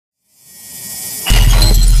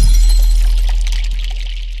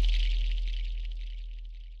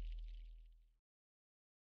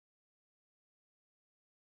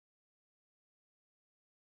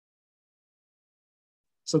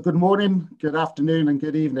So good morning, good afternoon, and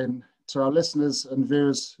good evening to our listeners and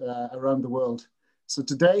viewers around the world. So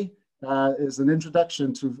today is an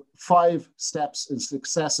introduction to 5 steps in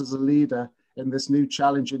success as a leader in this new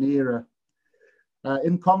challenging era.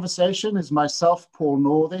 In conversation is myself, Paul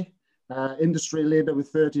Northey, industry leader with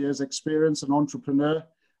 30 years experience and entrepreneur,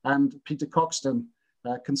 and Peter Coxton,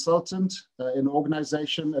 consultant in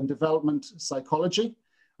organization and development psychology,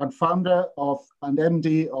 and founder of and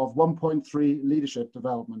MD of 1Point3 Leadership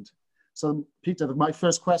Development. So Peter, my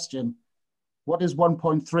first question, what is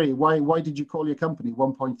 1Point3? Why did you call your company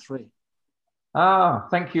 1Point3?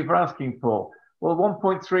 Thank you for asking, Paul. Well,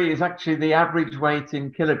 1.3 is actually the average weight in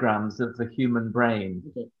kilograms of the human brain.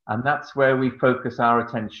 Okay. And that's where we focus our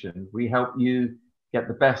attention. We help you get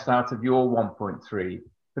the best out of your 1.3,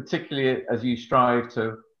 particularly as you strive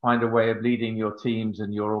to find a way of leading your teams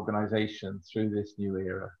and your organization through this new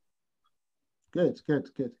era. Good.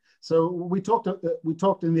 So we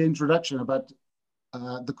talked in the introduction about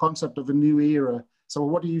the concept of a new era. So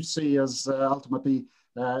what do you see as ultimately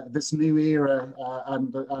this new era,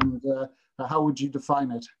 and how would you define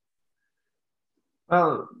it?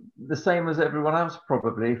 Well, the same as everyone else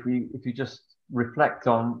probably. If you just reflect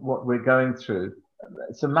on what we're going through,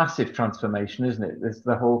 it's a massive transformation, isn't it? There's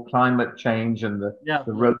the whole climate change and the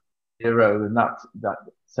road to zero and that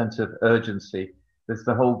sense of urgency. There's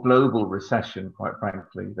the whole global recession, quite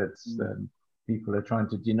frankly, that's people are trying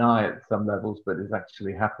to deny at some levels, but is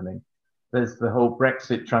actually happening. There's the whole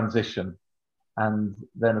Brexit transition, and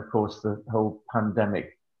then of course the whole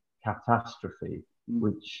pandemic catastrophe,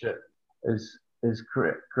 which has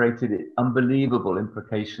created unbelievable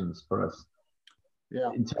implications for us.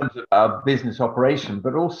 In terms of our business operation,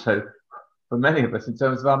 but also for many of us in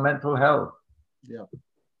terms of our mental health.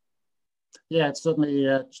 It's certainly,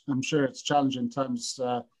 I'm sure it's challenging times.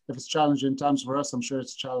 If it's challenging times for us, I'm sure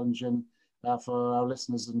it's challenging for our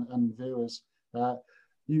listeners and viewers.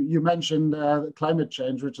 You mentioned climate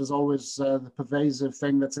change, which is always the pervasive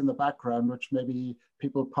thing that's in the background, which maybe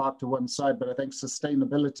people park to one side, but I think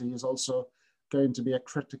sustainability is also going to be a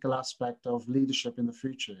critical aspect of leadership in the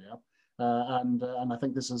future. And I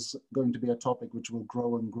think this is going to be a topic which will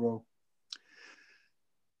grow and grow.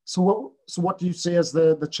 So what do you see as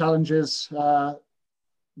the challenges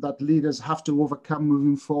that leaders have to overcome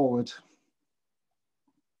moving forward?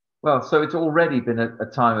 Well, so it's already been a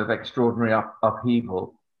time of extraordinary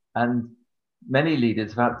upheaval, and many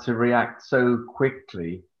leaders have had to react so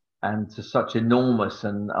quickly and to such enormous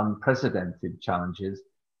and unprecedented challenges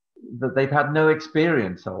that they've had no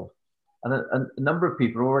experience of. And a number of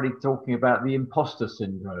people are already talking about the imposter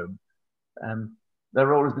syndrome. Their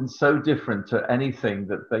role has been so different to anything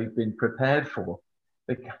that they've been prepared for.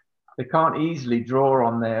 They can't easily draw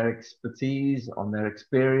on their expertise, on their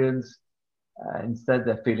experience. Instead,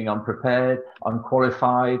 they're feeling unprepared,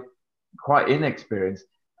 unqualified, quite inexperienced,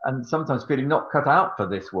 and sometimes feeling not cut out for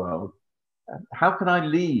this world. How can I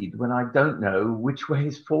lead when I don't know which way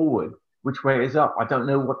is forward, which way is up? I don't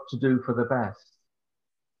know what to do for the best.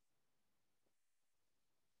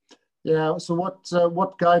 So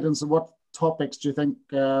what guidance and what topics do you think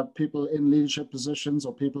people in leadership positions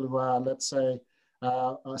or people who are, let's say,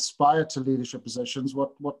 aspire to leadership positions,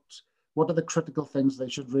 what are the critical things they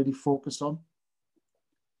should really focus on?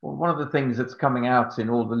 Well, one of the things that's coming out in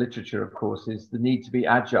all the literature, of course, is the need to be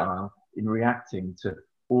agile in reacting to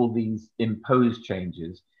all these imposed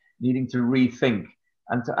changes, needing to rethink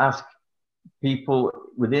and to ask people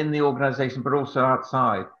within the organization, but also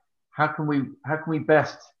outside, how can we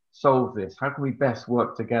best solve this? How can we best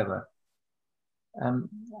work together?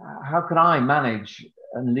 How can I manage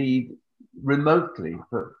and lead remotely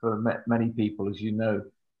for many people, as you know?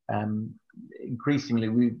 Increasingly,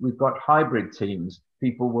 we've got hybrid teams,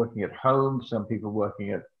 people working at home, some people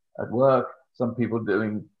working at work, some people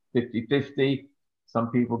doing 50-50,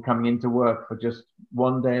 some people coming into work for just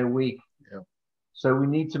one day a week. So we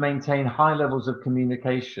need to maintain high levels of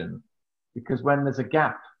communication, because when there's a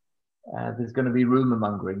gap, there's going to be rumor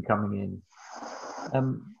mongering coming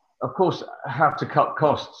in. Of course, how to cut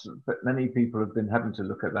costs, but many people have been having to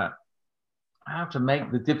look at that. How to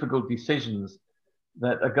make the difficult decisions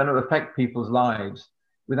that are going to affect people's lives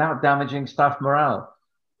without damaging staff morale.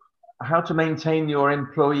 How to maintain your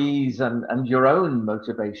employees and your own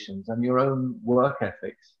motivations and your own work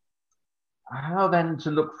ethics. How then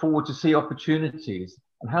to look forward to see opportunities,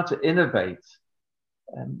 and how to innovate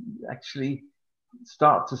and actually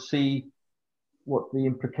start to see what the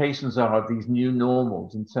implications are of these new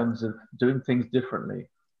normals in terms of doing things differently.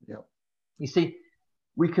 You see,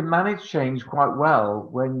 we can manage change quite well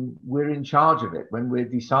when we're in charge of it, when we're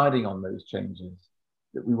deciding on those changes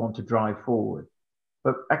that we want to drive forward.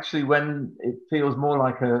 But actually, when it feels more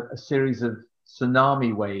like a series of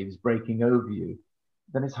tsunami waves breaking over you,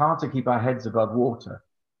 then it's hard to keep our heads above water.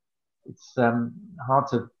 It's hard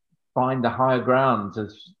to find the higher ground, to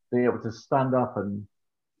be able to stand up and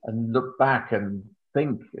look back and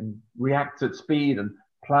think and react at speed and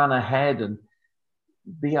plan ahead and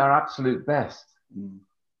be our absolute best. Mm.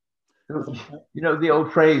 You know, the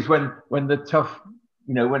old phrase, when the tough,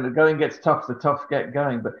 you know, when the going gets tough, the tough get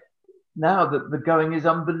going. But now that the going is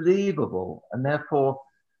unbelievable, and therefore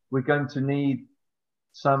we're going to need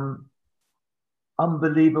some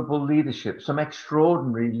unbelievable leadership, some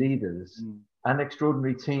extraordinary leaders and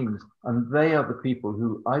extraordinary teams. And they are the people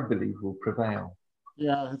who I believe will prevail.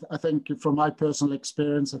 Yeah, I think from my personal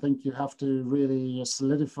experience, I think you have to really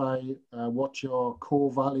solidify what your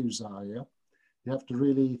core values are. Yeah, you have to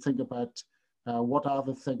really think about what are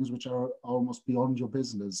the things which are almost beyond your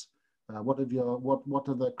business. What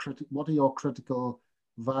are your critical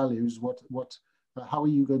values? How are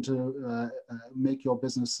you going to make your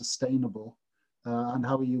business sustainable, and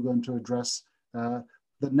how are you going to address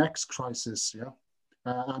the next crisis? Yeah,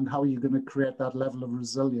 and how are you going to create that level of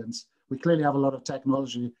resilience? We clearly have a lot of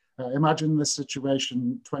technology. Imagine this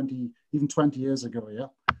situation 20 years ago.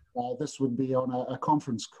 Yeah, this would be on a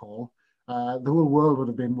conference call. The whole world would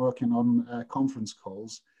have been working on conference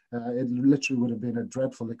calls. It literally would have been a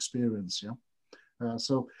dreadful experience. Yeah,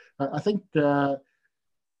 so I think the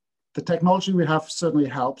technology we have certainly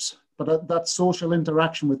helps, but that social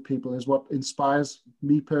interaction with people is what inspires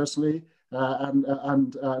me personally,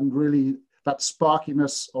 and really that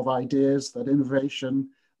sparkiness of ideas, that innovation,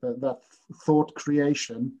 that thought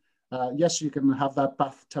creation. Yes, you can have that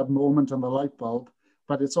bathtub moment on the light bulb,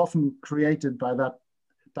 but it's often created by that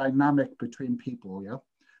dynamic between people. Yeah.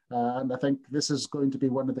 And I think this is going to be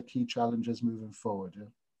one of the key challenges moving forward. Yeah.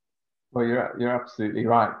 Well, you're absolutely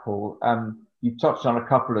right, Paul. You touched on a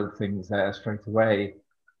couple of things there straight away.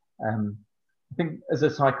 I think as a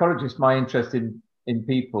psychologist, my interest in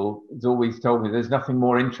people has always told me there's nothing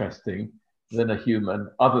more interesting than a human,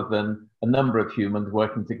 other than a number of humans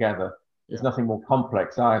working together. There's nothing more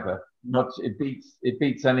complex either. But it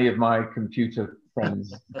beats any of my computer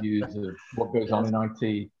friends' views of what goes on in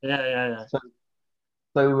IT. Yeah.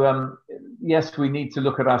 So yes, we need to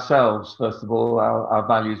look at ourselves, first of all, our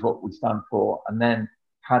values, what we stand for, and then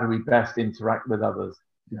how do we best interact with others?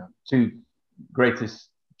 Yeah. Two greatest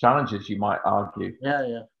challenges, you might argue.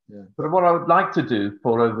 Yeah. But what I would like to do,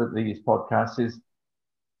 Paul, over these podcasts is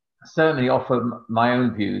certainly offer my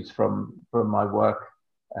own views from my work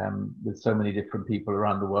with so many different people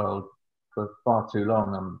around the world for far too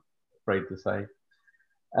long, I'm afraid to say.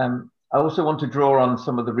 I also want to draw on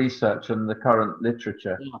some of the research and the current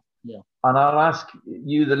literature. Yeah. And I'll ask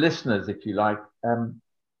you, the listeners, if you like,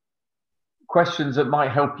 questions that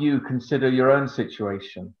might help you consider your own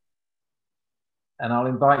situation. And I'll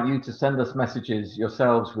invite you to send us messages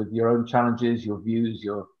yourselves with your own challenges, your views,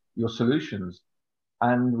 your solutions.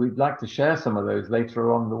 And we'd like to share some of those later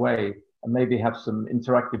along the way, and maybe have some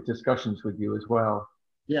interactive discussions with you as well.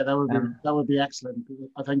 Yeah, that would be excellent.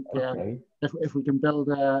 I think if we can build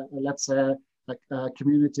let's say a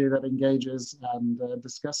community that engages and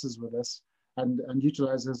discusses with us and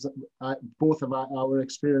utilizes both of our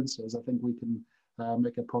experiences, I think we can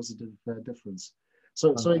make a positive difference.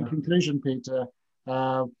 So in conclusion, Peter,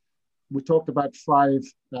 we talked about 5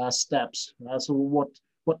 steps. So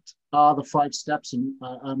what are the 5 steps,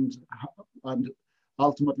 and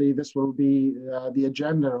ultimately this will be the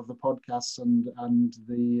agenda of the podcasts and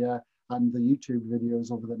the YouTube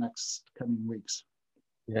videos over the next coming weeks.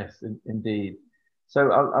 Yes, indeed.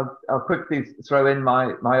 So I'll quickly throw in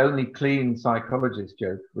my only clean psychologist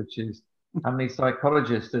joke, which is, how many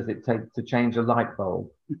psychologists does it take to change a light bulb?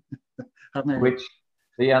 Which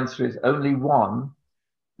the answer is only one,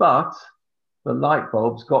 but the light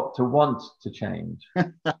bulb's got to want to change.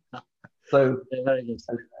 So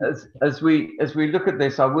as we look at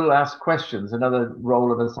this, I will ask questions. Another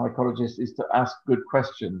role of a psychologist is to ask good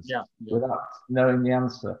questions without knowing the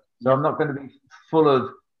answer. So I'm not going to be full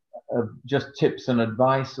of just tips and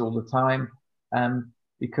advice all the time,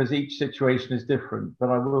 because each situation is different. But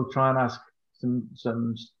I will try and ask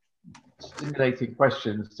some stimulating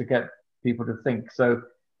questions to get people to think. So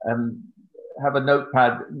have a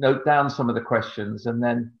notepad, note down some of the questions, and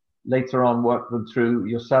then later on work them through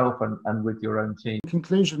yourself and with your own team. In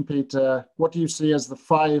conclusion, Peter, what do you see as the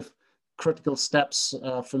 5 critical steps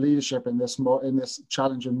for leadership in this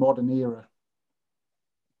challenging modern era?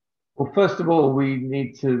 Well, first of all, we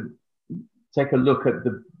need to take a look at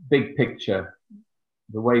the big picture,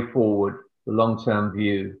 the way forward, the long-term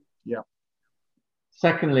view. Yeah.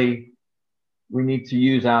 Secondly, we need to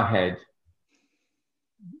use our head.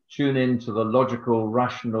 tune into the logical,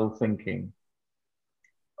 rational thinking.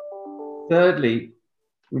 Thirdly,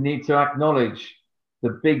 we need to acknowledge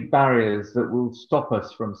the big barriers that will stop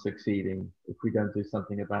us from succeeding if we don't do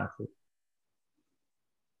something about it.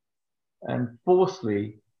 And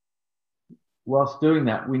fourthly, whilst doing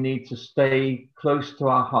that, we need to stay close to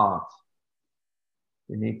our heart.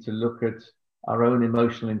 We need to look at our own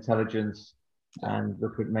emotional intelligence and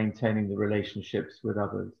look at maintaining the relationships with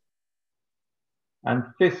others. And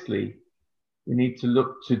fifthly, we need to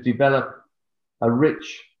look to develop a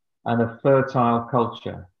rich and a fertile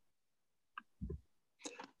culture.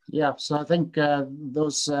 Yeah, so I think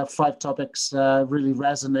those 5 topics really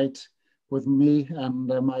resonate with me and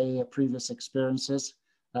my previous experiences.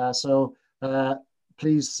 So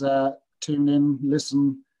please tune in,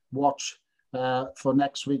 listen, watch for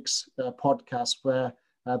next week's podcast, where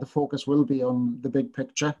the focus will be on the big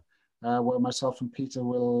picture, where myself and Peter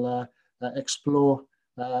will explore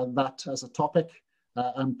that as a topic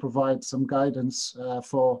and provide some guidance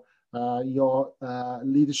for your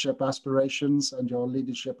leadership aspirations and your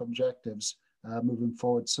leadership objectives moving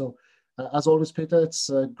forward. So as always, Peter, it's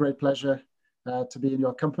a great pleasure to be in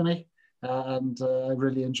your company, and I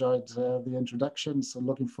really enjoyed the introduction. So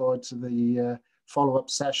looking forward to the follow-up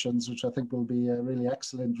sessions, which I think will be a really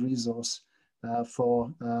excellent resource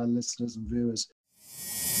for listeners and viewers.